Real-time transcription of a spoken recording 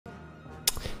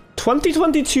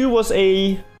2022 was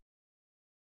a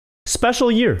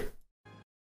special year.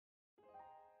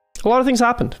 A lot of things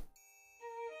happened.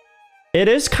 It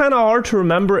is kind of hard to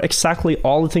remember exactly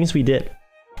all the things we did.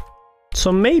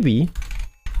 So maybe...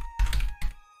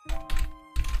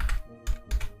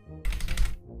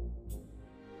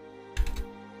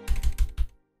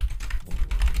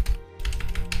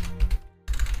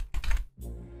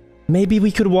 maybe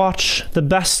we could watch the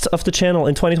best of the channel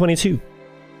in 2022.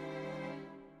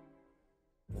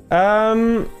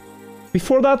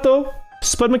 Before that though,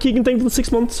 Spud McKeegan, thank you for the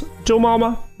 6 months. Joe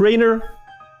Mama, Rainer,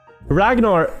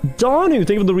 Ragnar, Donu,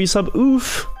 thank you for the resub.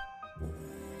 Oof.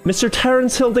 Mr.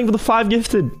 Terrence Hill, thank you for the 5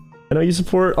 gifted. I know you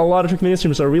support a lot of trackmania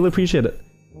streamers, so I really appreciate it.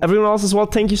 Everyone else as well,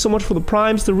 thank you so much for the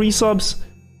primes, the resubs.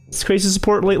 It's crazy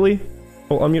support lately.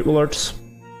 Oh, unmute alerts.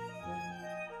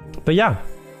 But yeah.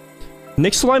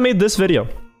 Nick Solai made this video.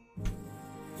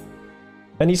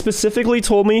 And he specifically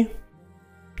told me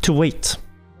to wait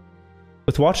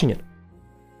with watching it,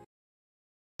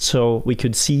 so we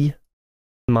could see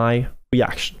my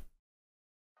reaction.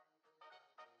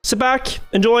 Sit back,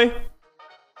 enjoy.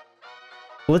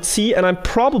 Let's see, and I'm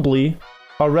probably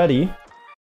already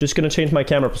just gonna change my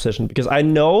camera position because I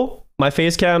know my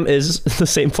face cam is the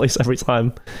same place every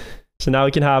time. So now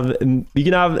we can have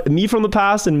me from the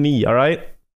past and me, alright?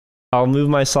 I'll move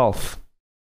myself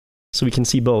so we can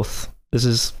see both. This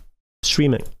is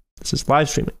streaming. This is live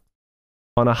streaming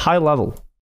on a high level.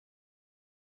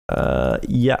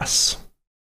 Yes.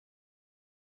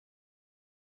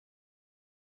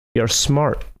 We are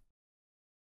smart.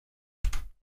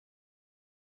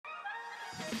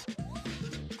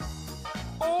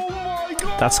 Oh my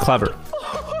god! That's clever.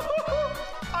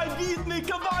 I beat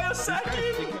Mika by a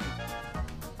second!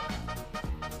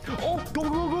 Oh, go,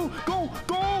 go, go, go,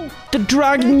 go! The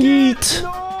Dragon Yeet!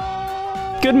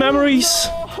 No! Good memories!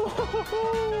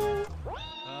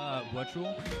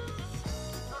 Wirtual?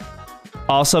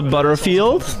 Also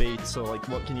Butterfield. Debate, so like,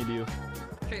 what can you do?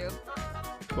 True.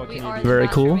 What We can are you the do? Very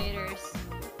cool. masturbators.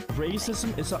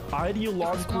 Racism is an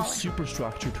ideological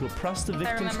superstructure to oppress the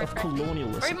victims of correctly. Or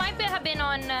colonialism. it might have been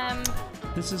on,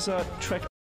 This is a Another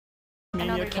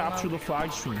trackmania game capture mode. the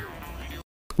flag stream.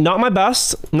 Not my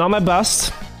best. Not my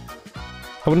best.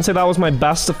 I wouldn't say that was my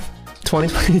best of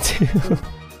 2022.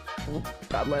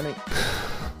 Bad landing.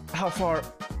 How far?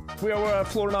 We are at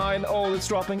floor 9. Oh, it's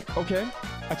dropping. Okay.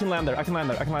 I can land there. I can land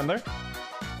there. I can land there.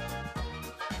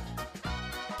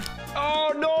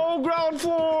 Oh no! Ground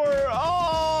floor! Oh!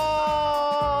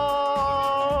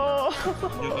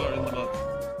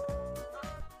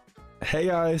 Hey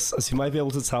guys, as you might be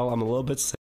able to tell, I'm a little bit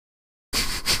sick.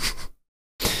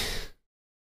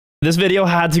 This video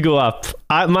had to go up.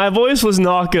 My voice was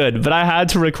not good, but I had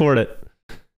to record it.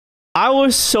 I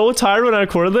was so tired when I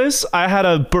recorded this. I had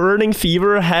a burning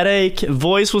fever, headache,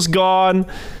 voice was gone.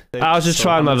 I was just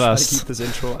trying my best. To keep this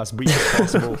intro as brief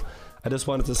as possible. I just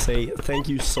wanted to say thank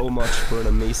you so much for an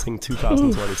amazing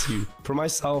 2022. For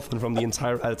myself and from the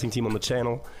entire editing team on the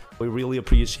channel, we really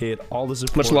appreciate all the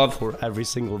support. Much love. For every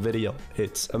single video.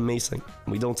 It's amazing.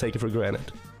 We don't take it for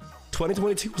granted.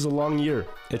 2022 was a long year.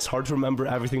 It's hard to remember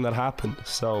everything that happened.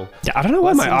 So Yeah, I don't know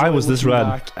why my eye was this red.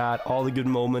 Back at all the good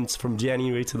moments from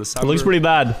January to December. It looks pretty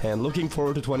bad. And looking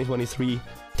forward to 2023.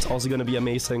 It's also going to be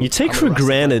amazing. You take I'm for arrested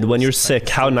granted by when you're this. sick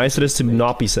how nice it is to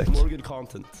not be sick. More good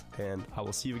content, and I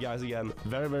will see you guys again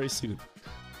very, very soon.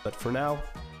 But for now,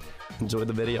 enjoy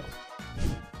the video.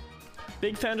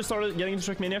 Big fan just started getting into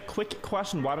Trackmania. Quick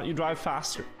question, why don't you drive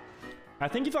faster? I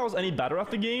think if I was any better at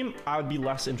the game, I would be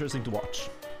less interesting to watch.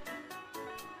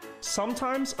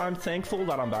 Sometimes I'm thankful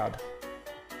that I'm bad.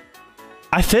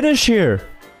 I finished here.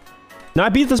 Now I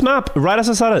beat this map right as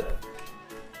I said it.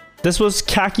 This was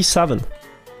Khaki 7.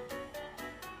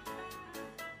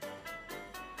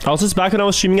 I was just back when I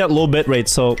was streaming at low bitrate,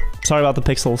 so sorry about the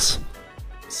pixels.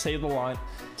 Save the line.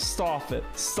 Stop it.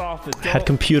 Stop it. I had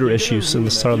computer You're issues gonna in the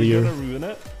ruin start it. of the You're year. gonna ruin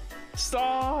it.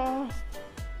 Stop.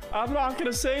 I'm not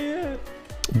gonna say it.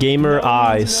 Gamer No,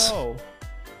 eyes. no.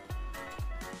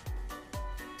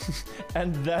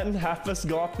 And then Happus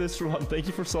got this run. Thank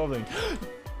you for solving.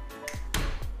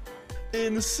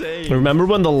 Insane. Remember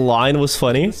when the line was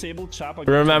funny? Disable chat by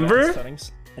Remember? going to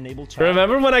settings, enable chat.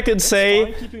 Remember when I could It's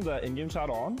say, fine keeping the in-game chat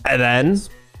on. and then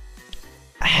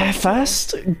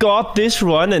Hefast got this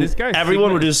run, and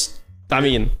everyone would just, I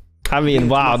mean,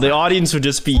 wow, the audience would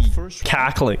just be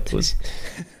cackling. It was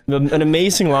an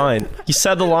amazing line. He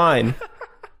said the line.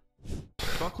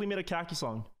 Buckley made a khaki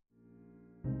song.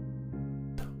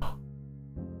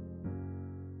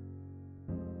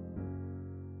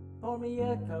 Pour me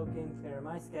a Coke and clear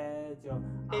my schedule.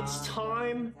 It's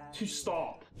time to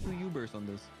stop. Two Ubers on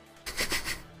this.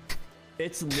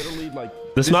 It's literally like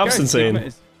This map's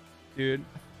insane. Dude.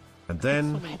 And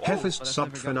then, Hefist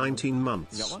subbed for 19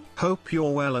 months. Hope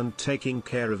you're well and taking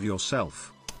care of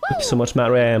yourself. Thank you so much,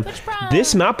 Matt Ray.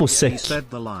 This map was sick. He said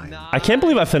the line. I can't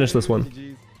believe I finished this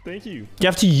one. thank you. You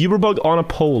have to Uberbug on a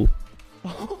pole.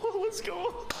 Let's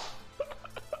go.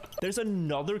 There's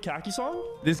another khaki song?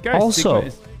 This guy's Also,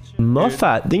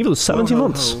 Muffat, thank you for the 17 Ho, ho,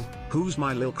 months. ho. Who's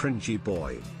my lil cringy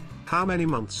boy? How many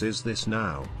months is this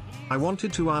now? I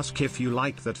wanted to ask if you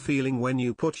like that feeling when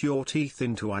you put your teeth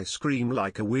into ice cream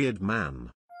like a weird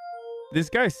man. This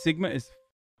guy Sigma is,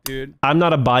 dude. I'm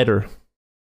not a biter.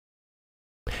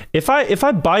 If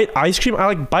I bite ice cream, I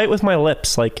like bite with my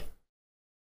lips. Like,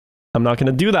 I'm not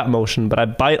gonna do that motion, but I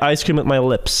bite ice cream with my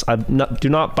lips. Do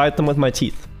not bite them with my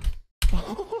teeth.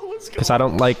 Because I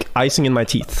don't like icing in my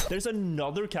teeth. There's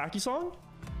another khaki song?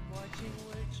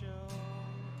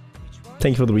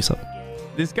 Thank you for the resub.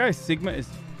 This guy Sigma is,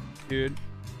 dude.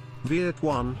 Viet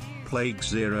 1, Plague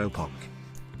 0 Pock.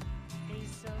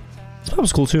 That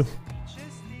was cool too.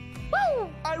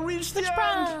 I reached the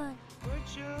end!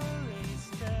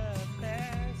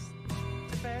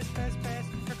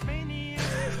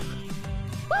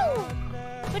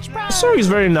 This song is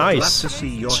very Glad nice. to see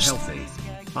you're healthy.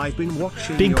 I've been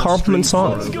watching Big your compliment stream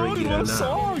song. for Let's over go a to year one now.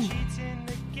 song!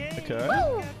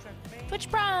 Okay. Twitch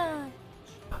Prime.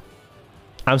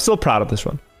 I'm still proud of this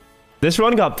run. This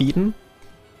run got beaten,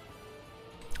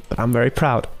 but I'm very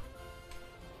proud.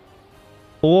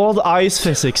 All the ice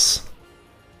physics.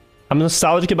 I'm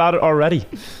nostalgic about it already.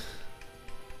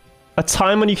 A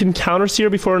time when you can counter steer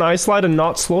before an ice slide and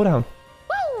not slow down.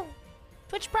 Woo!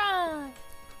 Twitch Prime.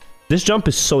 This jump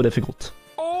is so difficult.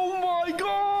 Oh my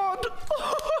god!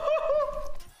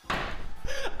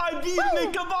 I beat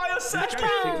Mika by a second!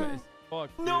 Sigma is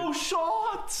fucked, dude. No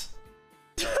shot!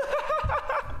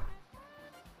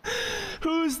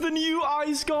 Who's the new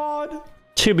ice god?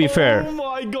 To be fair, Oh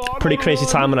my god. pretty hold crazy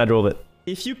on. time when I drove it.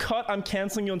 If you cut, I'm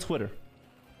canceling you on Twitter.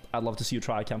 I'd love to see you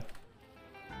try, Cam.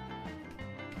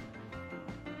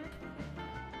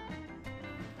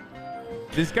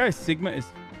 This guy Sigma is,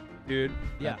 dude.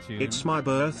 Yeah. It's my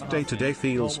birthday today,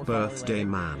 feels birthday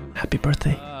man. Happy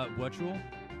birthday. Virtual?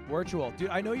 Virtual. Dude,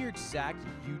 I know your exact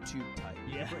YouTube type.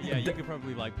 Yeah, you could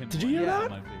probably like pinpoint. Did you hear Yeah.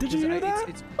 that? Did you hear that?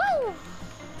 It's Woo!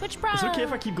 Twitch Prime. Is it okay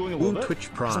if I keep going a little Ooh, bit? Twitch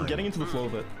 'Cause I'm Prime. getting into the flow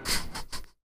of it.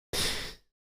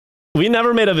 We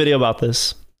never made a video about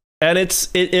this. And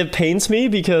it pains me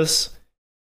because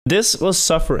this was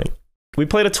suffering. We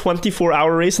played a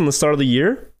 24-hour race in the start of the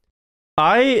year.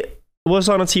 I was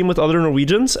on a team with other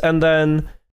Norwegians, and then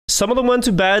some of them went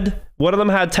to bed. One of them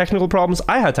had technical problems.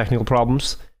 I had technical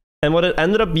problems. And what it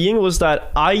ended up being was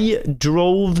that I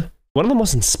drove... One of them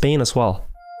was in Spain as well.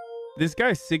 This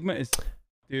guy Sigma is,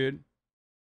 dude.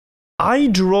 I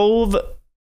drove,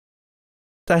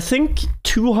 I think,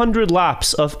 200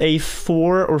 laps of a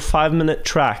 4 or 5 minute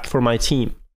track for my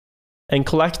team and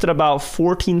collected about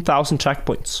 14,000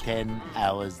 checkpoints. 10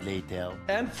 hours later.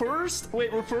 And first?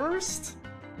 Wait, we're first?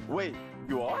 Wait,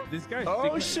 you are? This guy Oh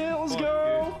Sigma is shit, let's fucked,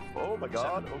 go! Oh my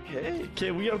god, okay.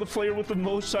 Okay, we are the player with the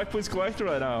most checkpoints collected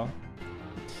right now.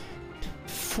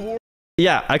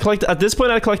 Yeah, at this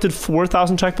point I collected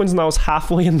 4,000 checkpoints and I was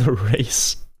halfway in the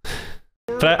race.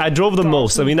 But I drove the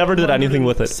most and we never did anything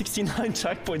with it. 69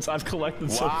 checkpoints I've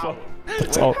collected so far.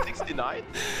 That's all. 69?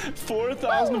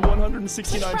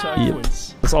 4,169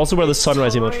 checkpoints. That's also where the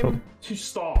sunrise emote from. To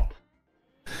stop.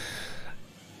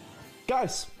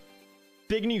 Guys,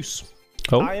 big news.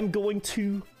 Oh, I am going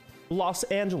to Los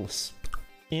Angeles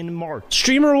in March.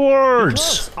 Streamer Awards!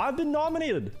 Because I've been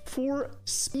nominated for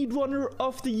Speedrunner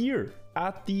of the Year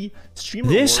at the Streamer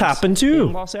This Awards happened too.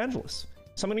 in Los Angeles.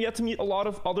 So I'm gonna get to meet a lot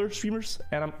of other streamers,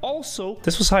 and I'm also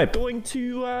This was hype. going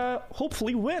to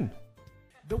hopefully win.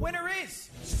 the winner is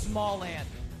Smallland.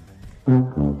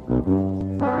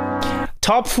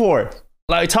 Top 4.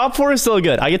 Like, top 4 is still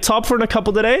good. I get top 4 in a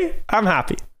couple today. I'm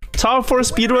happy. Top 4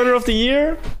 Speedrunner of the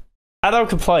Year. I don't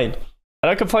complain. I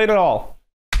don't complain at all.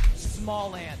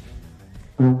 Smallland.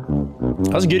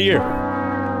 That was a good year.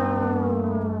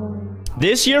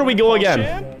 This year we go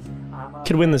again.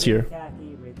 Could win this year.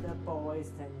 Khaki with the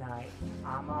boys tonight.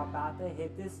 I'm about to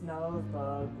hit this nose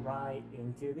bug right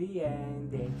into the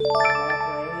ending.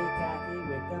 I'ma play khaki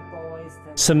with the boys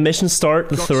tonight. Submission start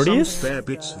the Got some 30th. spare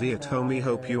bits, Viet homie.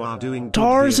 Hope you are doing good.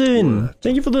 Tarzan, Viet.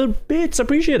 thank you for the bits. I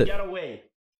appreciate it. Get away.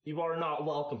 You are not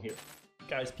welcome here.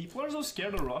 Guys, people are so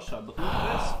scared of Russia, but look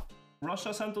at this.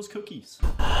 Russia sent us cookies.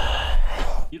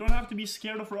 You don't have to be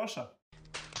scared of Russia.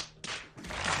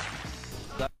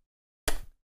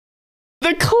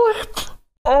 The clip.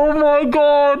 Oh my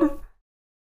god.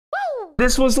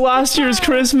 This was last year's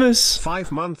Christmas.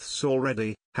 5 months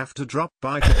already. Have to drop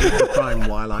by to keep the prime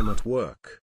while I'm at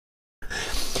work.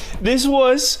 This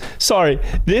was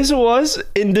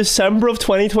in December of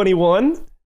 2021,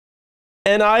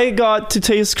 and I got to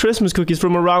taste Christmas cookies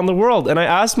from around the world, and I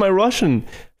asked my Russian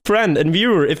friend and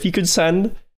viewer if he could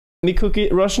send me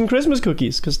Russian Christmas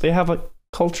cookies, because they have a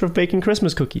culture of baking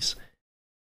Christmas cookies.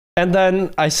 And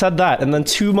then I said that, and then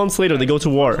 2 months later they go to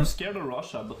war. I'm scared of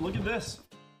Russia, but look at this.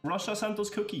 Russia sent us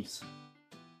cookies.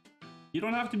 You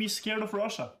don't have to be scared of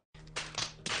Russia.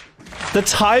 The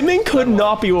timing could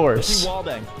not be worse. Does he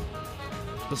wallbang?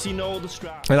 Does he know the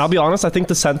strat? And I'll be honest, I think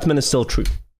the sentiment is still true.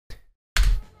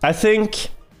 I think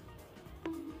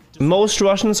most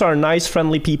Russians are nice,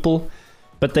 friendly people,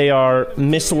 but they are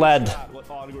misled What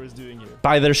Odegaard is doing here.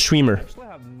 by their streamer. I actually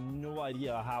have no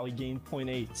idea how he gained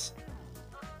 0.8s.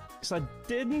 Because I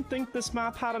didn't think this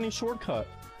map had any shortcut.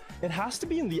 It has to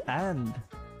be in the end.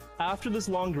 After this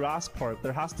long grass part,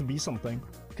 there has to be something.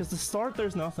 Because the start,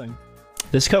 there's nothing.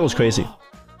 This cut was crazy.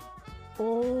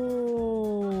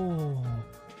 Oh,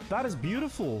 that is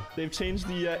beautiful. They've changed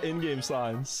the in-game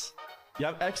signs. You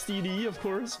have XDD, of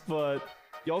course, but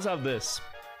you also have this.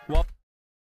 Well,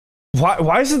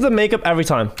 Why is it the makeup every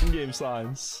time? in-game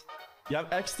signs. You have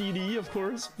XDD, of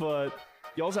course, but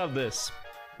you also have this.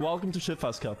 Welcome to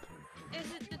Shitfest Cup. Is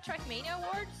it the Trackmania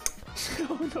Awards?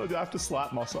 Oh no, do I have to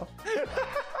slap myself? Wait,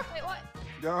 what?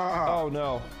 Oh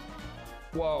no.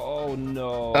 Whoa, oh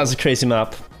no. That's a crazy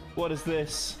map. What is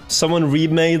this? Someone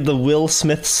remade the Will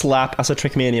Smith slap as a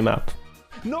Trackmania map.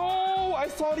 No! I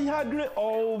thought he had grit.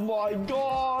 Oh my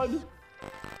god!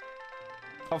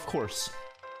 Of course.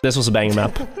 This was a banger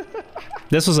map.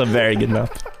 This was a very good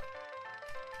map.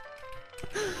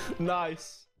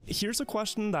 Nice. Here's a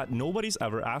question that nobody's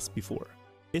ever asked before.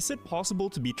 Is it possible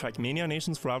to beat Trackmania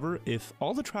Nations Forever if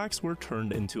all the tracks were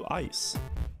turned into ice?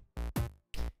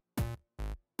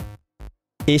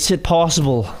 Is it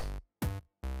possible?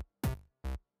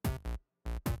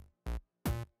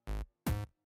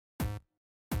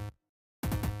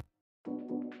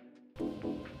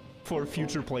 For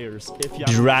future players, if you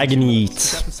Dragon you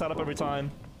Yeet. have to set up every time.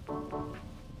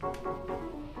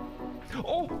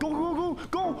 Oh,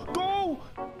 go!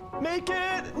 Make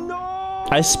it! No!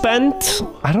 I spent...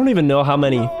 I don't even know how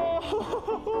many.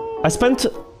 I spent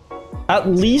at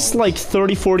least like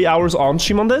 30-40 hours on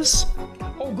stream on this.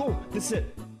 Oh, go! This is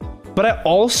it. But I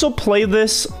also play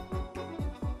this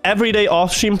every day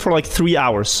off stream for like 3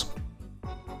 hours.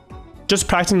 Just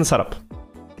practicing the setup.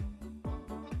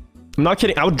 I'm not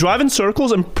kidding. I would drive in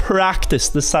circles and practice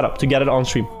the setup to get it on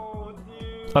stream.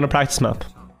 On a practice map.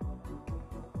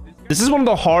 This is one of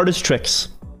the hardest tricks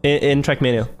in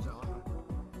Trackmania.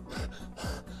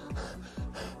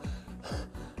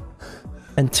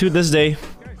 And to this day,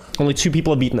 only 2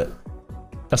 people have beaten it.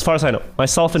 As far as I know.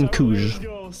 Myself and Kuj.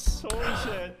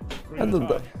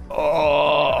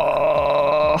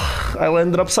 Oh, I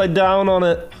landed upside down on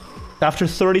it after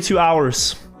 32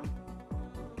 hours.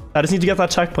 I just need to get that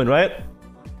checkpoint, right?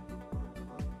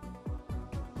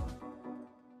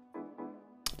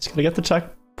 Just gotta get the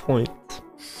checkpoint.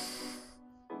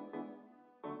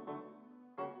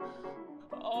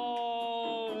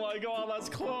 Oh my god, that's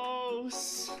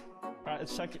close. Alright,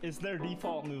 let's check. Is their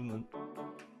default movement?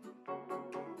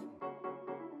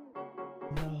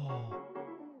 No.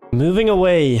 Moving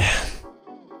away.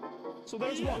 So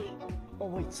there's one. Oh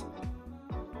wait.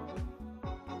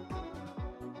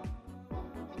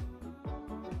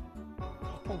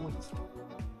 Oh wait.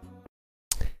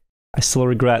 I still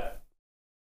regret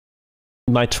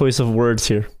my choice of words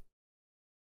here.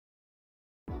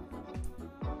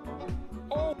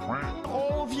 Oh,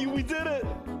 all of you, we did it!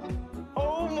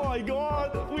 Oh my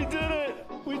god, we did it!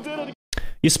 We did it!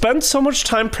 You spend so much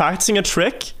time practicing a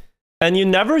trick, and you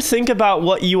never think about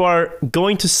what you are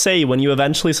going to say when you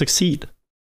eventually succeed.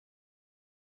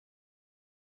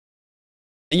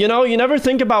 You know, you never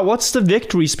think about what's the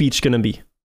victory speech gonna be.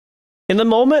 In the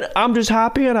moment, I'm just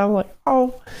happy and I'm like,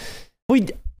 oh, we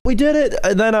did it.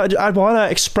 And then I want to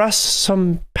express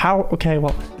some power. Okay,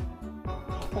 well.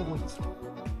 Oh wait.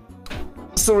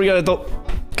 Still regret it though.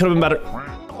 Could have been better.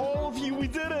 All of you, we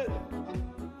did it!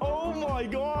 Oh my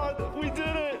god, we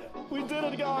did it! We did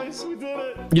it, guys, we did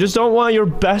it! You just don't want your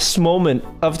best moment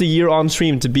of the year on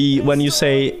stream to be when you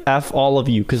say F all of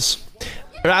you, because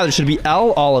rather it should be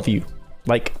L all of you.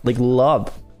 Like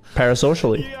love.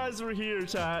 Parasocially. You guys were here,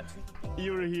 chat.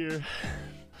 You were here.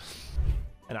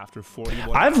 And after 41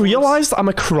 I've hours, realized I'm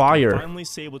a I crier. finally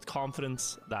say with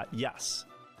confidence that yes,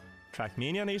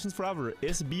 Trackmania Nations Forever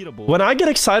is beatable. When I get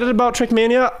excited about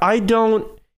Trackmania, I don't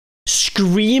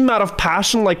scream out of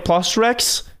passion like Plus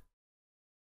Rex.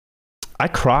 I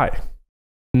cry.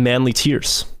 Manly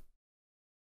tears.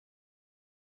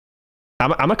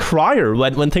 I'm a crier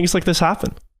when things like this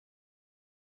happen.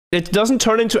 It doesn't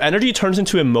turn into energy, it turns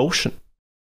into emotion.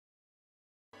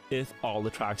 If all the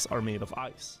tracks are made of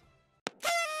ice.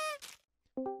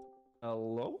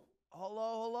 Hello?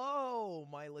 Hello,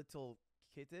 my little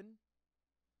kitten.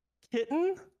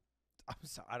 Kitten? I'm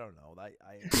sorry, I don't know. I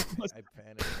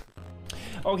panicked.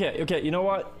 Okay, you know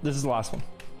what? This is the last one.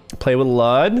 Play with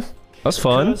Lud. That's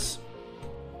fun.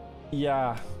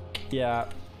 Yeah.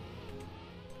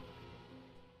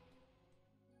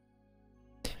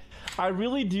 I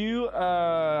really do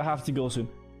have to go soon.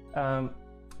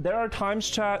 There are times,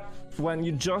 chat, when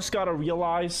you just gotta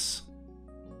realize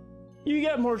you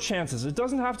get more chances. It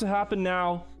doesn't have to happen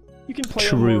now. You can play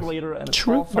it more later, and it's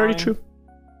all fine. Very true.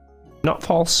 Not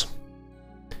false.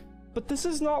 But this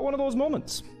is not one of those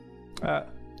moments.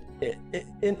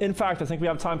 In fact, I think we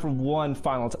have time for one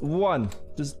final one.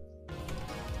 Just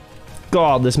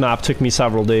God, this map took me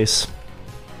several days.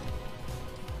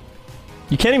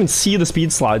 You can't even see the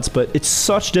speed slides, but it's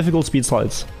such difficult speed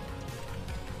slides.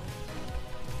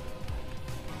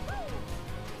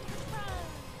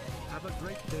 Have a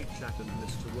great day, chat, and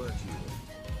Mr.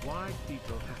 Wirtual. Why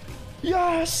people happy?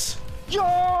 yes!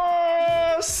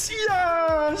 Yes!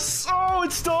 Yes! Oh,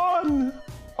 it's done!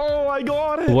 Oh, I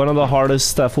got it! One of the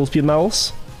hardest full speed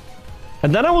medals.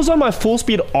 And then I was on my full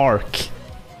speed arc.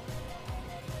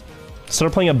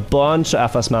 Started playing a bunch of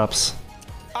FS maps.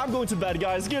 I'm going to bed,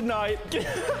 guys. Good night.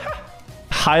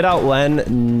 Hideout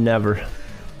Len, never.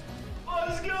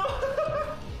 Let's go!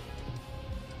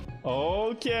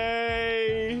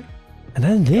 Okay. And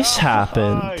then this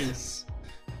happened. Nice.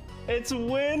 It's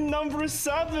win number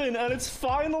 7, and it's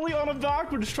finally on a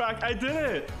backwards track. I did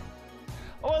it.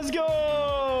 Let's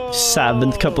go.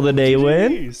 7th cup of the day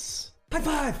win. High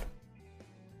five.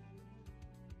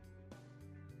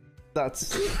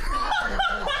 That's...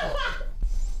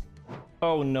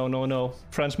 Oh, no.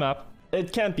 French map.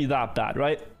 It can't be that bad,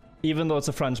 right? Even though it's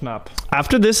a French map.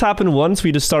 After this happened once,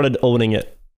 we just started owning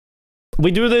it. We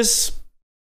do this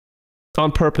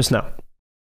on purpose now.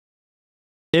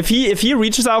 If he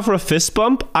reaches out for a fist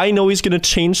bump, I know he's gonna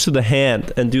change to the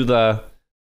hand and do the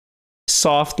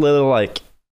soft little, like...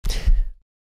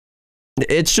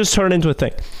 It's just turned into a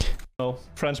thing. Oh,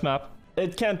 French map.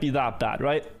 It can't be that bad,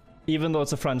 right? Even though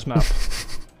it's a French map.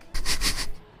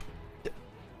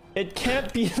 It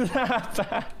can't be that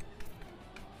bad.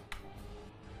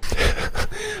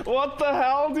 What the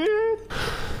hell, dude?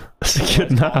 It's a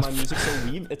good map.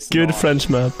 It's good not. French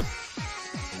map.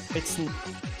 It's...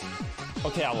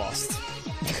 Okay, I lost.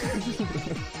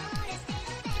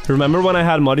 Remember when I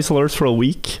had Modis alerts for a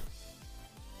week?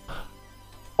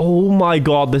 Oh my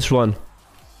god, this run.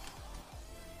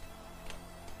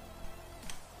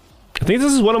 I think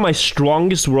this is one of my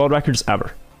strongest world records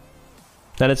ever.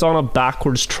 And it's on a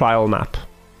backwards trial map.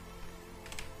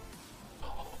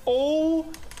 Oh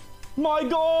my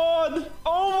god!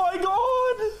 Oh my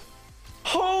god!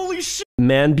 Holy shit!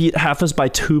 Man beat Half-Us by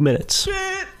 2 minutes.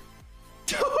 Shit!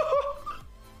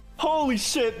 Holy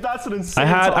shit, that's an insane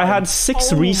I had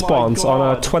 6 respawns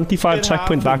on a 25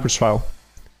 checkpoint backwards trial.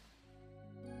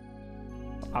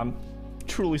 I'm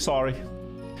truly sorry.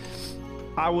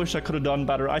 I wish I could have done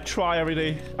better. I try every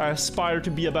day. I aspire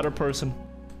to be a better person.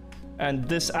 And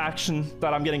this action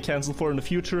that I'm getting cancelled for in the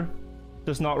future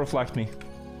does not reflect me.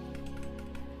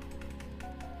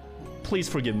 Please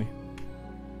forgive me.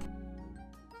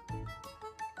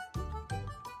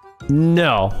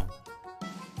 No.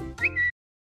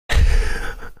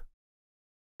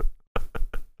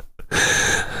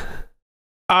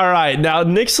 Alright, now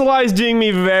Nixalai is doing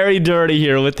me very dirty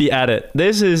here with the edit.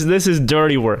 This is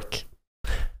dirty work.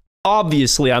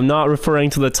 Obviously, I'm not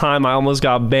referring to the time I almost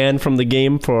got banned from the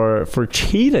game for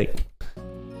cheating.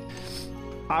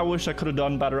 I wish I could have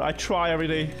done better. I try every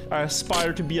day. I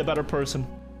aspire to be a better person.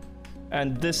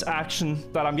 And this action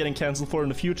that I'm getting cancelled for in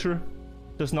the future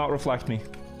does not reflect me.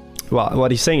 Well,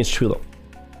 what he's saying is true though.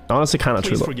 Honestly, kind of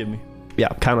true though. Please forgive me. Yeah,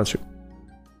 kind of true.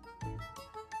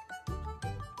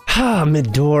 Ah,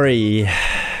 Midori.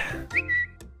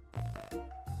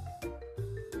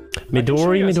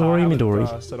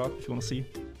 Midori. Set up if you want to see.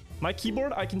 My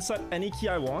keyboard, I can set any key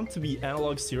I want to be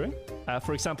analog steering.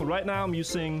 For example, right now I'm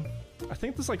using, I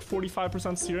think this is like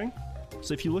 45% steering.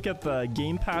 So if you look at the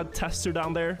gamepad tester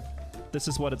down there, this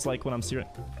is what it's like when I'm steering.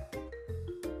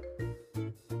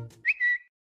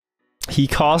 He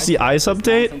caused the ice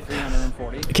update?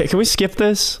 Okay, can we skip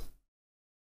this?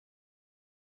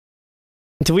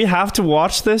 Do we have to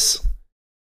watch this?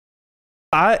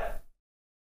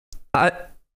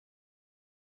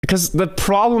 Because the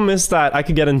problem is that I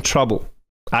could get in trouble.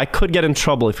 I could get in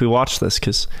trouble if we watch this,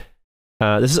 because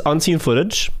this is unseen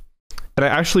footage.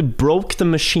 and I actually broke the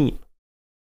machine.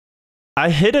 I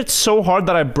hit it so hard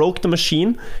that I broke the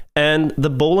machine, and the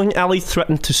bowling alley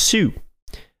threatened to sue.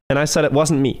 And I said it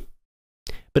wasn't me.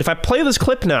 But if I play this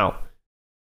clip now,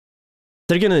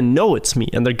 they're gonna know it's me,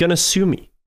 and they're gonna sue me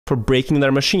for breaking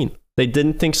their machine. They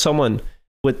didn't think someone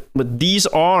with these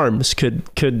arms could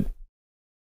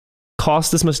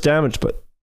cause this much damage, but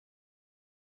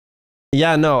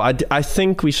yeah, no, I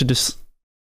think we should just...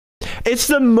 It's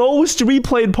the most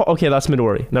replayed part. Okay, that's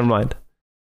Midori. Never mind.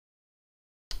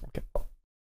 Okay.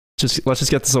 Let's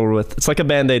just get this over with. It's like a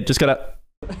band-aid. Just gotta...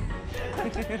 I'm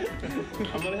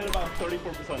gonna hit about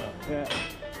 34% up. Yeah.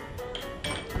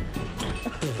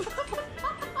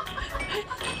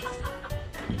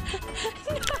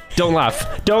 Don't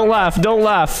laugh. Don't laugh. Don't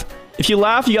laugh. If you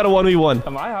laugh, you got a 1v1.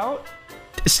 Am I out?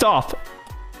 Stop.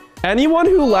 Anyone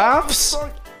who laughs,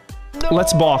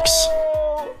 let's box.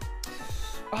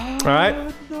 Alright?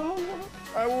 No.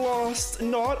 I lost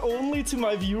not only to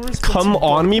my viewers, but Come to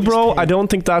on me, bro. Game. I don't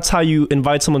think that's how you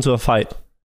invite someone to a fight.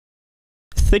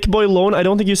 Thick boy lone, I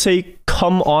don't think you say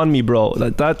come on me, bro.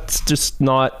 That's just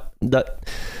not... that.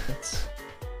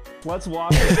 Let's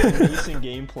watch this amazing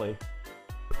gameplay.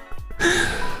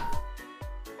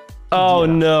 Oh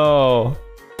no.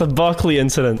 The Buckley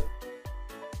incident.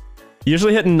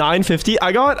 Usually hitting 950.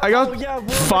 I got Oh, yeah,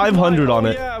 world 500 on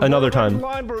it yeah, another world time.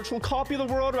 Line virtual, copy the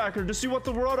world record to see what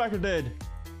the world record did.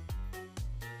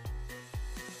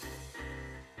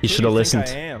 You should have listened.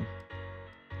 I am.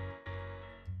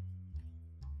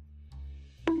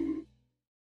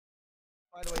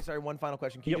 By the way, sorry, one final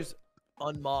question. Can you just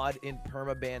unmod in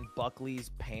permaban Buckley's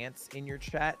pants in your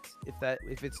chat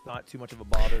if it's not too much of a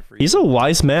bother for you? He's a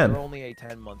wise man. They're only a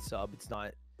 10-month sub. It's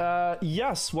not.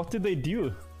 Yes. What did they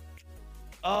do?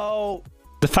 Oh.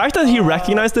 The fact that he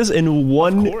recognized this in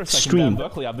one Of course, stream.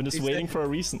 Buckley. I've been just waiting for a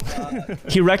reason.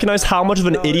 He recognized how much of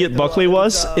an idiot Buckley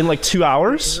was in like 2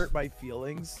 hours. Hurt my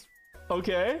feelings.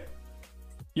 Okay.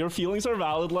 Your feelings are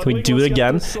valid. Can we do it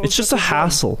again? It's just a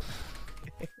hassle.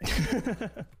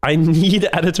 I need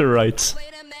editor rights.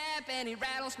 And it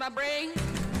rattles my brain.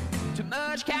 Too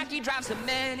much khaki drives a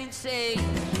man insane.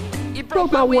 It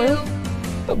broke my will.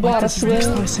 But what is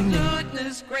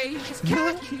Goodness gracious,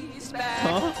 khaki's back.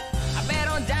 Huh? I bet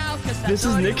on doubt cause This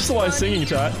is Nick Sly singing,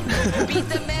 chat. Beat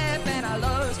the map and I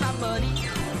lost my money.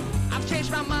 I've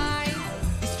changed my mind.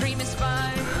 This dream is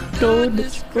fine.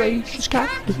 Goodness gracious,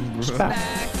 khaki's back.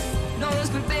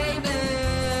 Knows me, baby.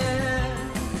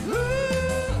 Ooh,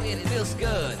 and it feels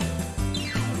good.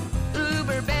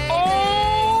 Uber, baby.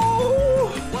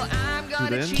 Oh! Well, I'm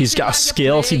gonna He's got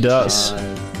skills, he does.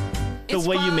 The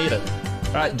way you made it.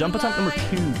 Alright, jump attempt number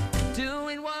 2.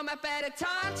 Doing one up at a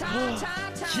time.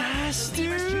 Yes,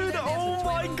 dude! Oh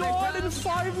my god, in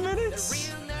 5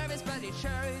 minutes!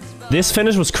 This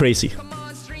finish was crazy.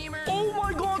 Oh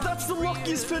my god, that's the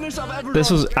luckiest finish I've ever This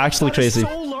done. was actually That is crazy.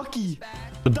 so lucky.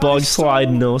 The bug slide,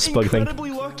 no spug thing.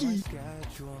 Incredibly lucky.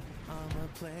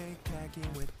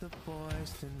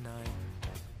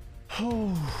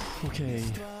 Oh, okay.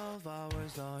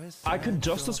 I could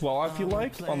just as well, I feel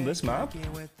like, on this map.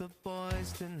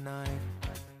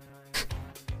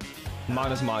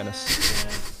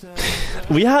 Minus.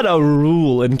 We had a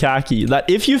rule in Khaki that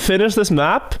if you finish this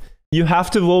map, you have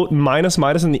to vote minus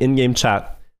in the in-game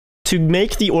chat to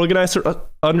make the organizer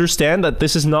understand that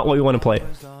this is not what we want to play.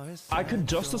 I could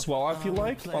just as well, I feel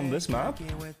like, on this map.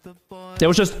 It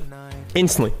was just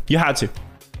instantly. You had to.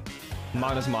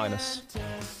 Minus.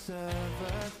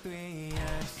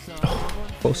 Oh,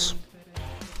 close.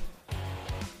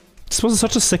 This was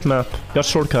such a sick map. Got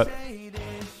shortcut.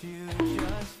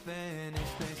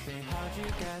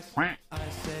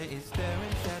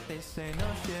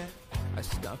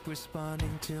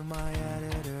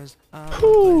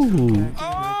 Ooh.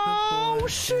 Oh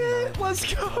shit,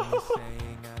 let's go!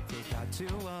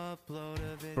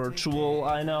 Virtual,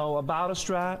 I know about a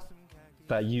strat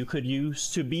that you could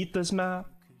use to beat this map.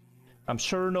 I'm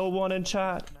sure no one in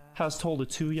chat has told it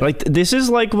to you. Like this is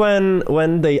like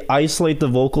when they isolate the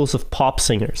vocals of pop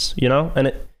singers, you know, and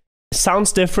it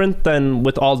sounds different than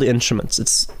with all the instruments.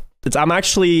 It's I'm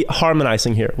actually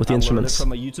harmonizing here with the instruments.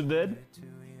 From a YouTube vid.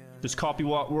 Just copy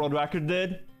what World Record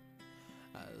did.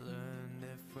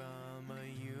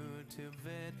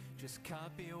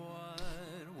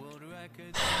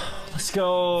 Let's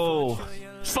go!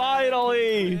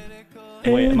 Finally!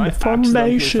 Wait, am I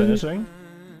accidentally formation. finishing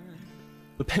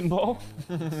the pinball?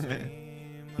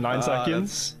 9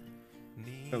 seconds.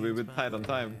 No, we've been tight on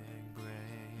time.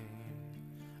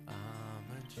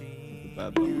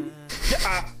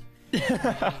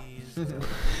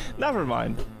 Never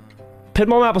mind.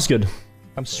 Pinball map was good.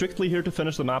 I'm strictly here to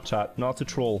finish the map, chat, not to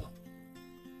troll.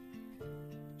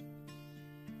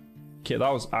 Okay, that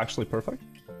was actually perfect.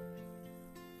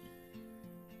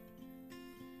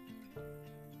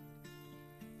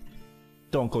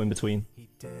 Don't go in between.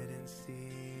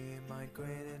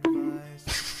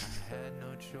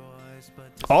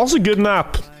 Also good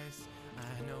map.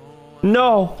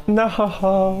 No.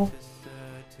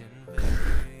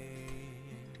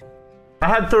 I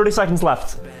had 30 seconds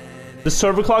left. The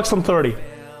server clock's on 30.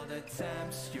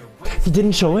 He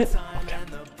didn't show it? Okay.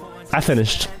 I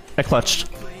finished. I clutched.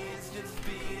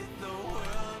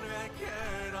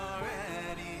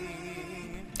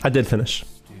 I did finish.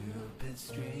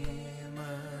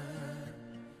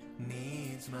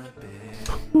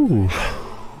 Ooh.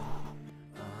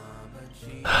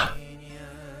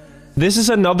 This is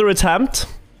another attempt.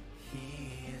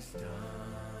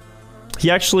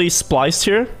 He actually spliced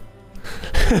here.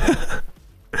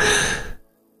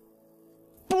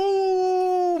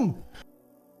 Boom!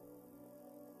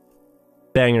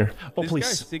 Banger. Oh, This please.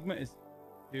 guy Sigma is,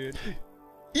 dude.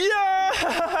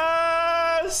 Yes!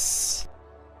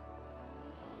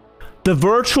 The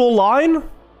virtual line?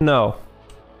 No.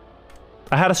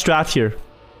 I had a strat here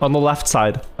on the left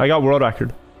side. I got world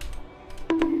record.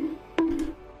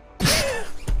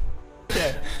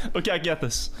 Okay, I get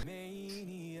this.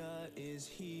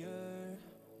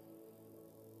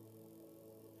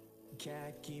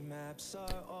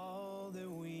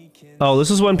 Oh,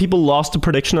 this is when people lost the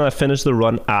prediction and I finished the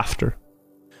run after.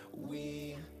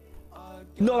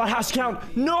 No, that has to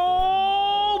count.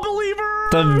 No,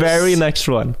 believers! The very next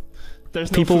run.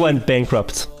 There's no people food went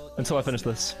bankrupt. Until I finish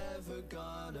this.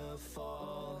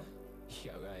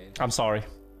 I'm sorry.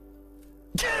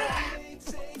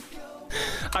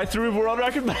 I threw a world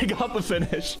record, but I got the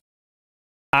finish.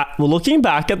 Well, looking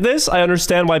back at this, I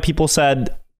understand why people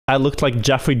said I looked like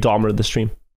Jeffrey Dahmer in the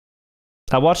stream.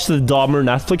 I watched the Dahmer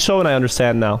Netflix show and I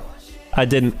understand now. I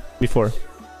didn't before.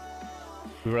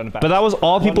 But that was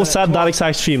all people said that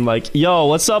exact stream. Like, yo,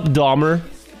 what's up, Dahmer?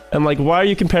 And like, why are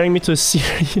you comparing me to a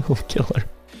serial killer?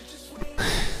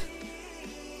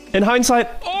 In hindsight,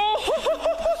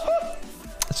 oh!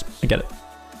 I get it.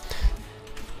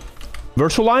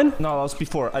 Virtual line? No, that was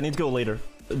before. I need to go later.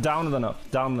 Down then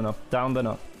up. Down then up. Down then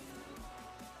up.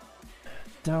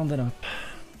 Down then up.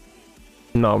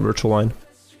 No, virtual line.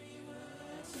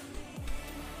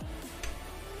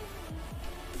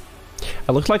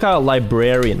 I look like a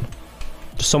librarian.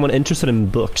 Just someone interested in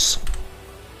books.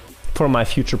 For my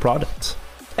future product.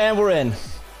 And we're in.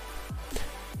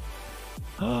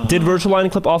 Did virtual line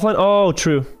clip offline? Oh,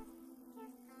 true.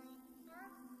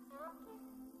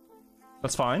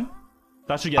 That's fine.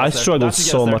 That should get us there. struggled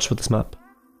so much with this map.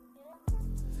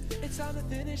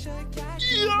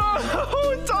 Yeah!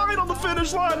 I died on the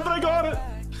finish line, but I got it.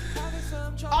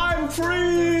 I'm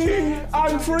free!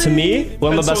 I'm free! To me,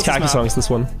 one of the best Khaki songs, this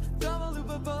one.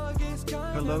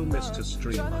 Hello, Mr.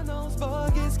 Streamer.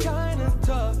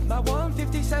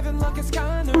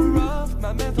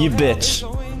 You bitch.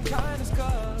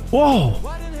 Whoa!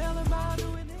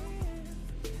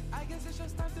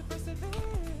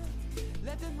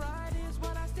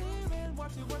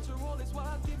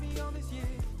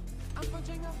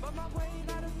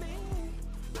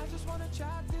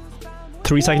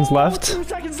 Three seconds left. 2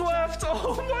 seconds left!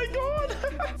 Oh my god!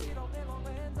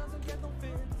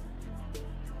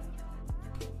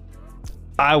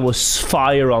 I was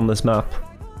fire on this map.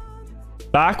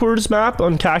 Backwards map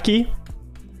on Khaki.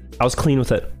 I was clean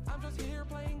with it.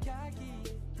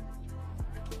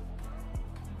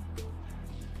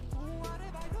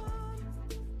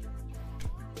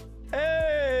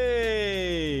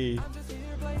 Hey!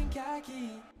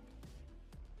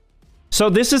 So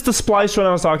this is the splice run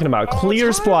I was talking about.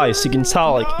 Clear splice. You can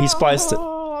tell, like, he spliced it.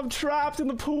 Oh, I'm trapped in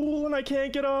the pool and I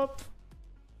can't get up.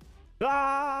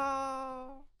 Ah!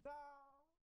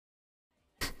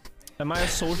 Am I a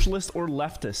socialist or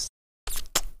leftist?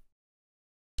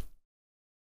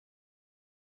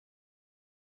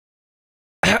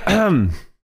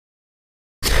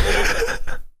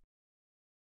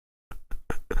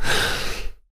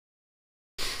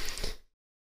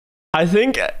 I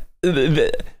think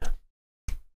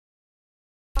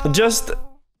just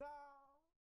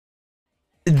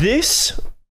this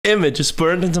image is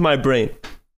burned into my brain.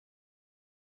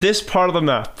 This part of the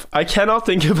map. I cannot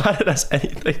think about it as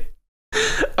anything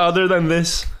other than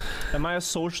this. Am I a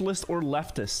socialist or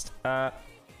leftist?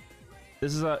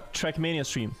 This is a trackmania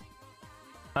stream.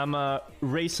 I'm a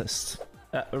racist.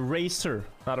 A racer,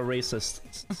 not a racist.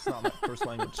 It's not my first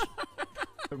language.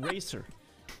 A racer.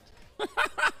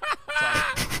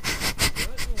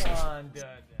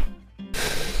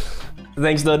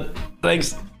 Thanks, Dud.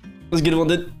 Thanks. Let's get one,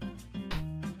 dude.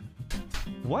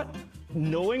 What?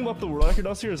 Knowing what the world record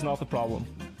does here is not the problem.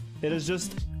 It is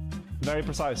just very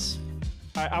precise.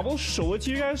 I will show it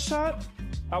to you guys, chat.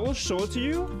 I will show it to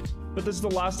you, but this is the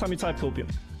last time you type copium.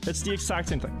 It's the exact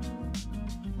same thing.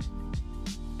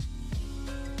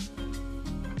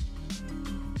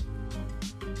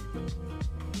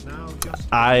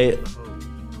 I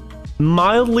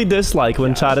mildly dislike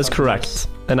when chat is correct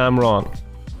and I'm wrong.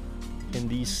 In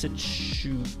the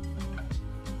situation.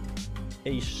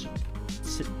 This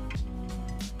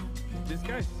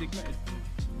guy Sigma is,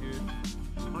 dude.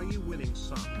 Are you winning,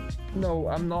 son? No,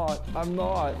 I'm not. I'm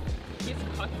not. He's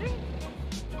cutting?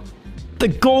 The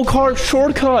go-kart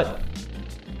shortcut!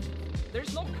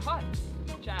 There's no cuts,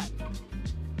 chat.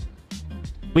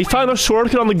 We found a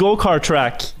shortcut on the go-kart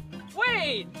track.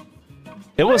 Wait!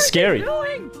 It was scary.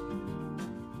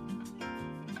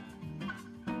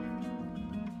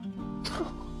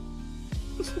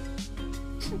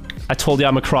 I told you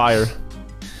I'm a crier.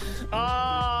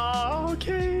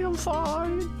 Okay, I'm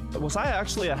fine. Was I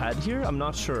actually ahead here? I'm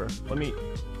not sure. Let me...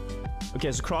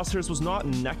 Okay, so Crosshairs was not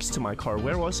next to my car.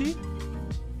 Where was he?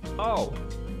 Oh.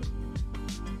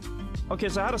 Okay,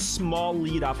 so I had a small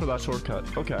lead after that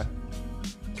shortcut. Okay.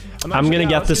 I'm gonna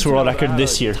get this world record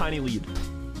this year. Tiny lead.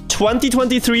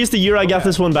 2023 is the year I get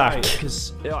this one back.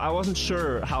 Because I wasn't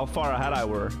sure how far ahead I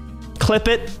were. Clip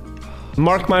it.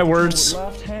 Mark my words.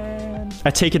 Left hand. I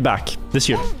take it back this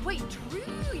year. Oh, wait, true.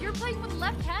 You're playing with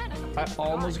left hand. I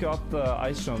almost got the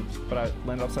ice jump, but I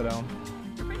landed upside down.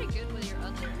 You're pretty good with your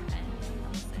other hand,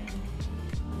 I'll say.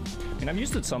 I mean, I've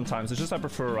used it sometimes. It's just I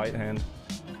prefer right hand.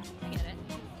 I get it.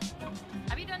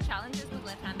 Have you done challenges with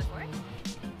left hand before?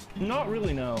 Not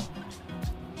really, no.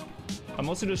 I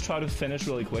mostly just try to finish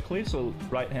really quickly, so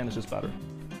right hand is just better.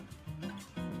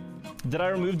 Did I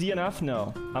remove DNF?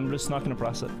 No. I'm just not gonna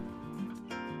press it.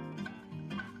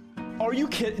 Are you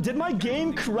kidding? Did my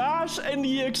game crash in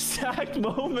the exact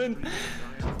moment?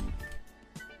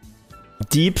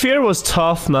 Deep Fear was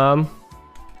tough, man.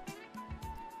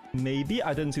 Maybe.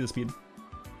 I didn't see the speed.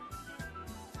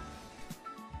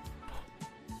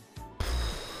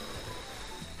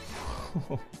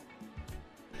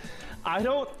 I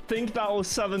don't think that was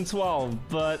 712,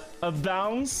 but a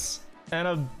bounce and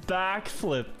a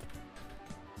backflip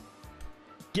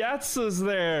gets us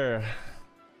there.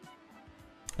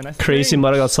 And I Crazy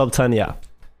Mudder got sub 10, yeah.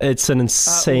 It's an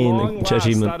insane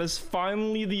achievement. That is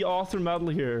finally the author medal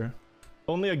here.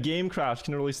 Only a game crash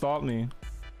can really stop me.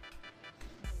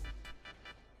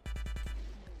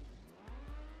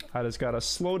 I just gotta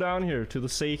slow down here to the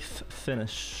safe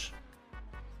finish.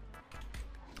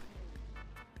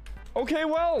 Okay,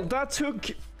 well, that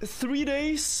took 3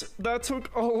 days. That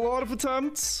took a lot of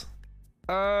attempts.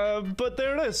 But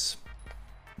there it is.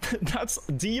 That's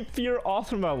Deep Fear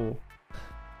author medal.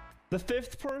 The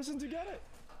 5th person to get it.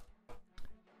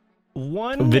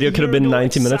 One video could have been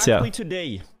 90 minutes, yeah.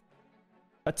 Today,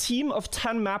 a team of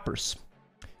 10 mappers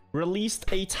released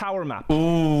a tower map.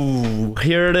 Ooh,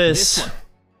 here it is.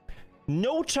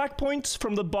 No checkpoints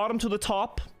from the bottom to the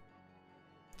top.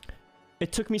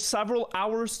 It took me several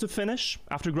hours to finish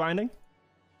after grinding.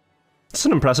 It's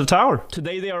an impressive tower.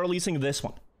 Today they are releasing this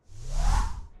one.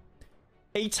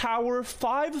 A tower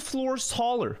 5 floors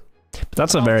taller. But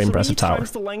that's a very impressive tower. 3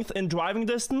 times the length in driving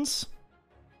distance.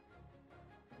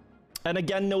 And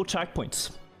again, no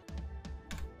checkpoints.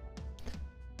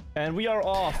 And we are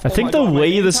off. I think the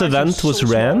way this event was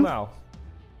ran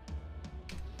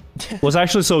was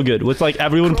actually so good, with like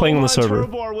everyone playing on the server.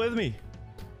 With me.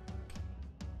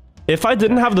 If I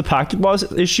didn't have the packet loss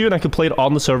issue and I could play it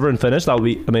on the server and finish, that would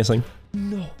be amazing.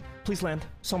 No, please land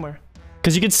somewhere.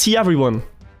 Because you could see everyone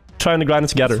trying to grind it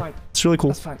together. It's really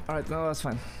cool. That's fine. All right, no, that's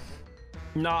fine.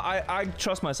 No, I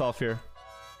trust myself here.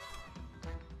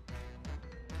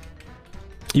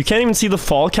 You can't even see the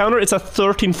fall counter. It's at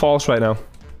 13 falls right now.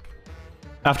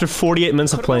 After 48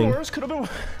 minutes of playing. Could have been worse.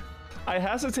 I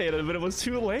hesitated, but it was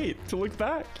too late to look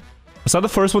back. Was that the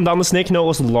first one down the snake? No, it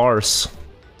was Lars.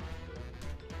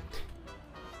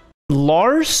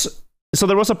 Lars? So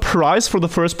there was a prize for the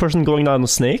first person going down the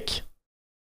snake.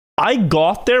 I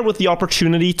got there with the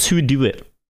opportunity to do it.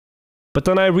 But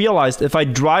then I realized if I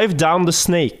drive down the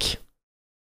snake,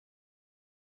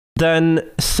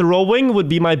 then throwing would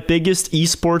be my biggest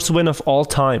esports win of all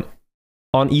time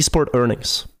on esport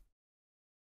earnings.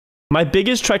 My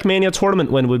biggest Trackmania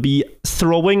tournament win would be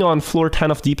throwing on floor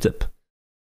 10 of Deep Dip.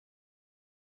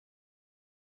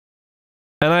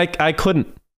 And I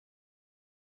couldn't.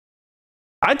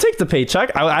 I'd take the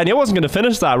paycheck. I knew I wasn't going to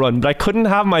finish that run, but I couldn't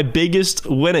have my biggest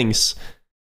winnings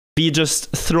be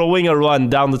just throwing a run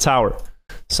down the tower.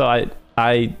 So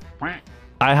I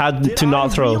had to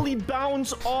not throw. Did I really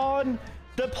bounce on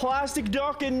the plastic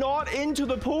duck and not into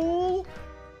the pool?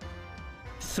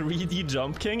 3D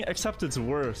Jump King, except it's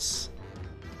worse.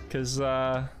 Because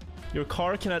your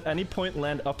car can at any point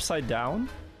land upside down.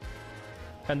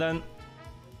 And then...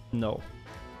 No.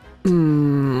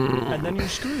 And then you're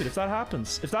screwed if that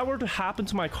happens. If that were to happen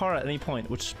to my car at any point,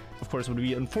 which of course would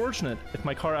be unfortunate if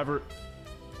my car ever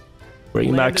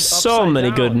bringing back so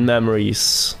many good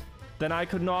memories. Then I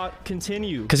could not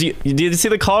continue. Because you did you see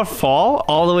the car fall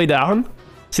all the way down?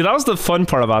 See, that was the fun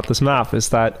part about this map, is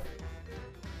that...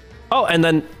 Oh, and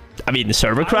then, I mean, the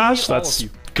server crash, that's...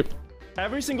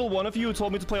 Every single one of you who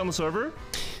told me to play on the server.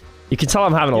 You can tell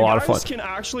I'm having a lot of fun. You guys can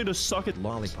actually just suck it.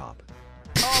 Lollipop.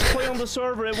 Oh, play on the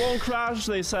server, it won't crash,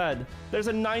 they said. There's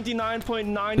a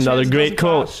 99.9 chance Another great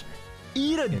quote.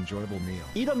 Eat an enjoyable meal.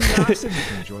 Eat a massive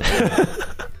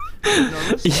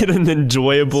Eat an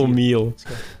enjoyable meal.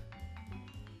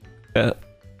 Yeah.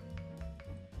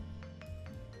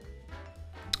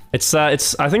 It's I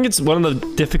think it's one of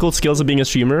the difficult skills of being a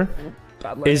streamer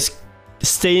is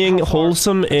staying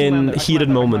wholesome in heated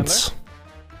moments.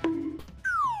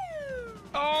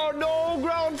 Oh no,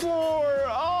 ground floor!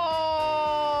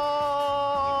 Oh!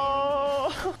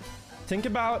 Think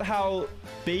about how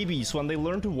babies, when they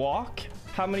learn to walk,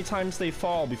 how many times they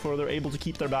fall before they're able to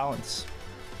keep their balance.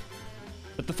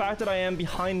 But the fact that I am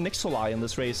behind Nixolai in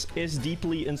this race is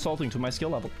deeply insulting to my skill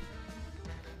level.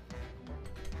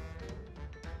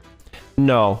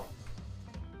 No.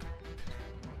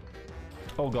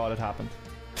 Oh god, it happened.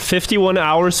 51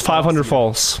 hours, 500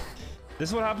 falls. This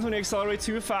is what happens when you accelerate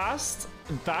too fast,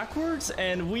 backwards,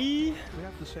 and we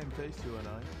have the same taste, you and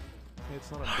I.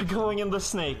 It's not a going in the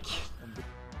snake.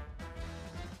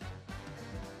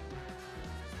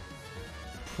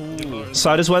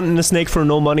 So I just went in the snake for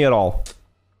no money at all.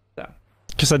 Yeah.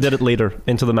 Because I did it later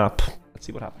into the map. Let's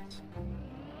see what happens.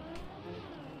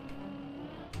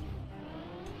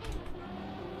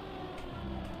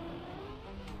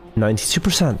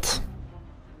 %.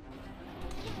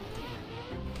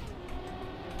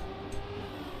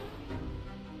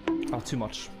 Oh, too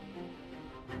much.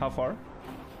 How far?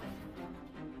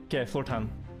 Okay, floor 10.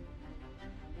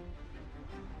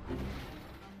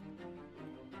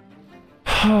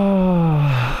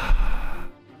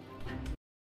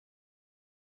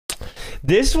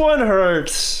 This one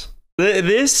hurts.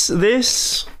 This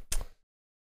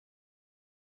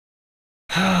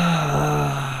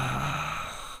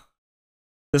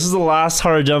This is the last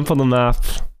hard jump on the map.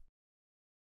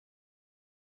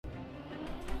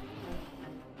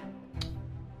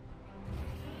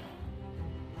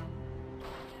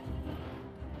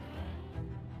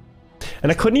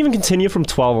 And I couldn't even continue from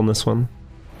 12 on this one.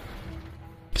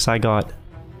 Because I got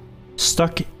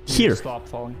stuck here. Stop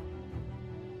falling.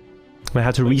 I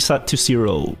had to reset to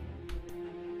 0.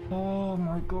 Oh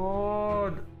my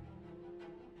god.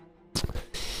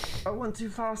 I went too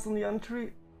fast on the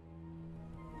entry.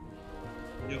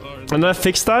 And then I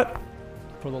fixed that.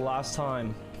 For the last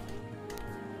time.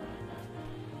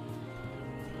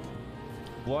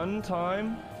 One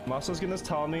time, Masa's gonna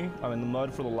tell me I'm in the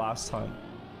mud for the last time.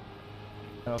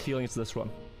 And I have a feeling it's this run.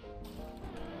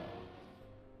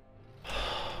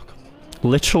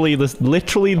 Literally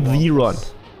the run.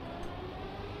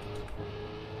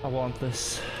 I want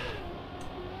this.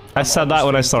 I said that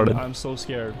when I started. I'm so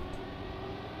scared.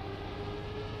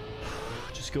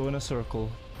 Just go in a circle.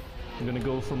 I'm gonna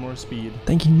go for more speed.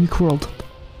 Thank you, Nuke World.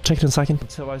 Check it in a second.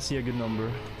 Until I see a good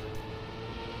number.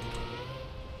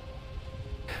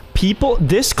 People,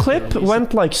 this clip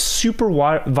went like super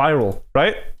viral,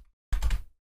 right?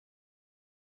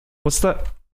 What's that?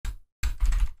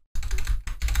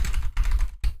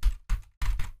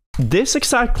 This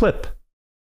exact clip.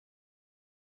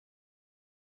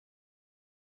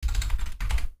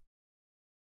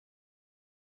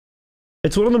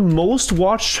 It's one of the most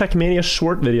watched Trackmania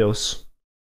short videos.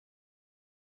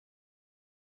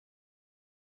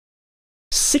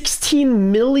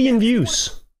 16 million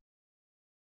views.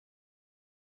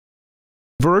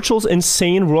 Virtual's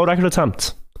insane world record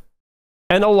attempt.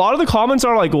 And a lot of the comments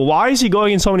are like, why is he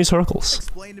going in so many circles?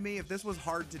 Explain to me if this was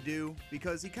hard to do,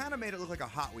 because he kind of made it look like a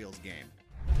Hot Wheels game.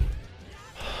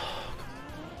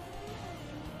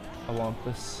 I want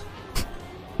this.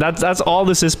 That's all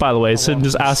this is, by the way. It's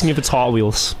just asking if it's Hot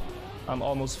Wheels. I'm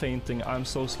almost fainting. I'm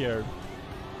so scared.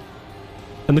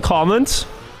 In the comments?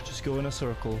 Just go in a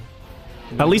circle.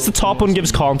 At least the top one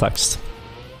gives context.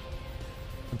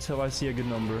 Until I see a good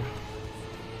number.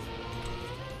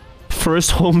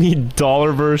 First homie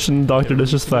dollar version, Dr.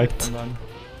 Disrespect. And then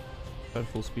at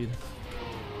full speed.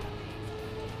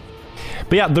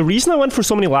 But yeah, the reason I went for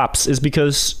so many laps is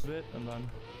because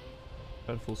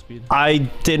At full speed. I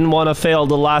didn't want to fail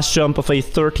the last jump of a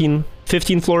 15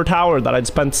 floor tower that I'd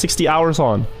spent 60 hours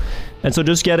on. And so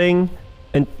just getting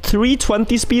a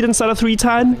 320 speed instead of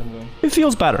 310, it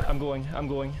feels better. I'm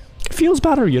going. It feels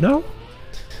better, you know?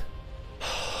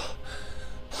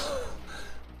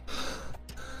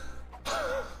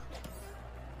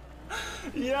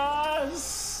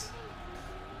 Yes!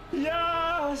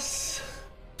 Yes!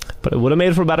 But it would have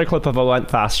made for a better clip if I went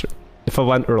faster. If I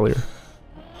went earlier.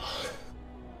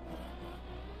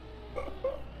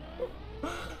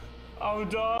 I'm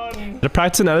done. Did I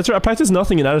practice in editor? I practiced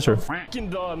nothing in editor.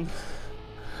 Freaking done.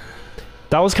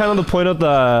 That was kind of the point of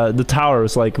the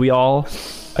towers. Like, we all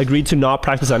agreed to not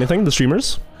practice anything, the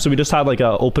streamers. So we just had like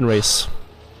a open race.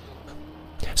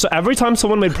 So every time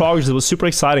someone made progress, it was super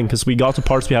exciting because we got to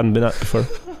parts we hadn't been at before.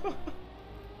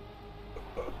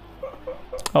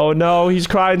 Oh no, he's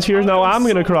crying tears now. I'm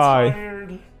gonna cry.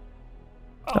 Tired.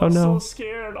 Oh no. I'm so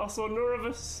scared. I'm so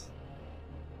nervous.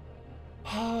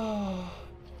 I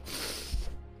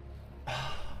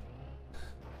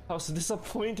was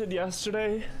disappointed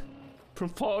yesterday from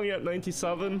falling at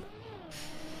 97.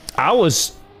 I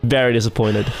was very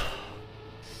disappointed.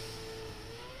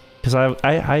 Because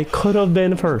I could have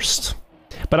been first.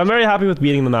 But I'm very happy with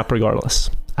beating the map regardless.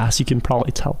 As you can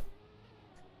probably tell.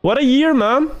 What a year,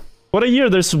 man. What a year.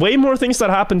 There's way more things that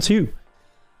happened too.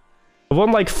 I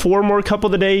won like 4 more Cup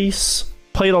of the Days.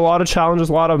 Played a lot of challenges,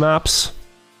 a lot of maps.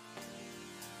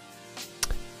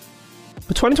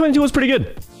 But 2022 was pretty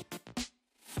good.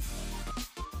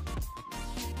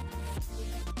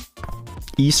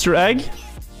 Easter egg.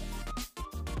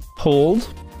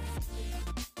 Hold.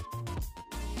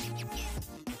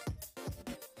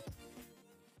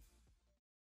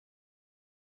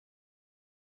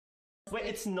 Wait,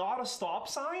 it's not a stop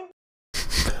sign?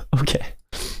 Okay.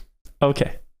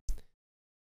 Okay.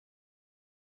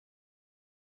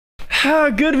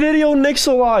 Good video,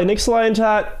 Nixolai. Nixolai in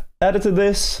chat edited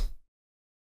this.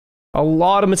 A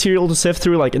lot of material to sift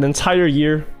through, like an entire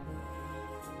year.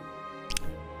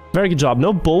 Very good job.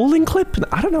 No bowling clip?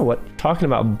 I don't know what you're talking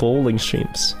about, bowling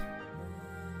streams.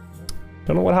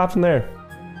 Don't know what happened there.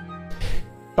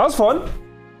 That was fun.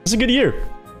 It's a good year.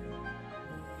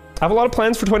 I have a lot of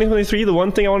plans for 2023. The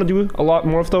one thing I want to do a lot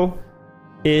more of though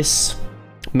is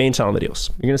main channel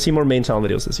videos. You're gonna see more main channel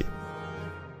videos this year.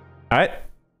 Alright.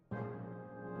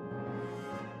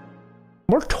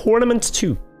 More tournaments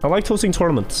too. I like hosting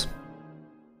tournaments.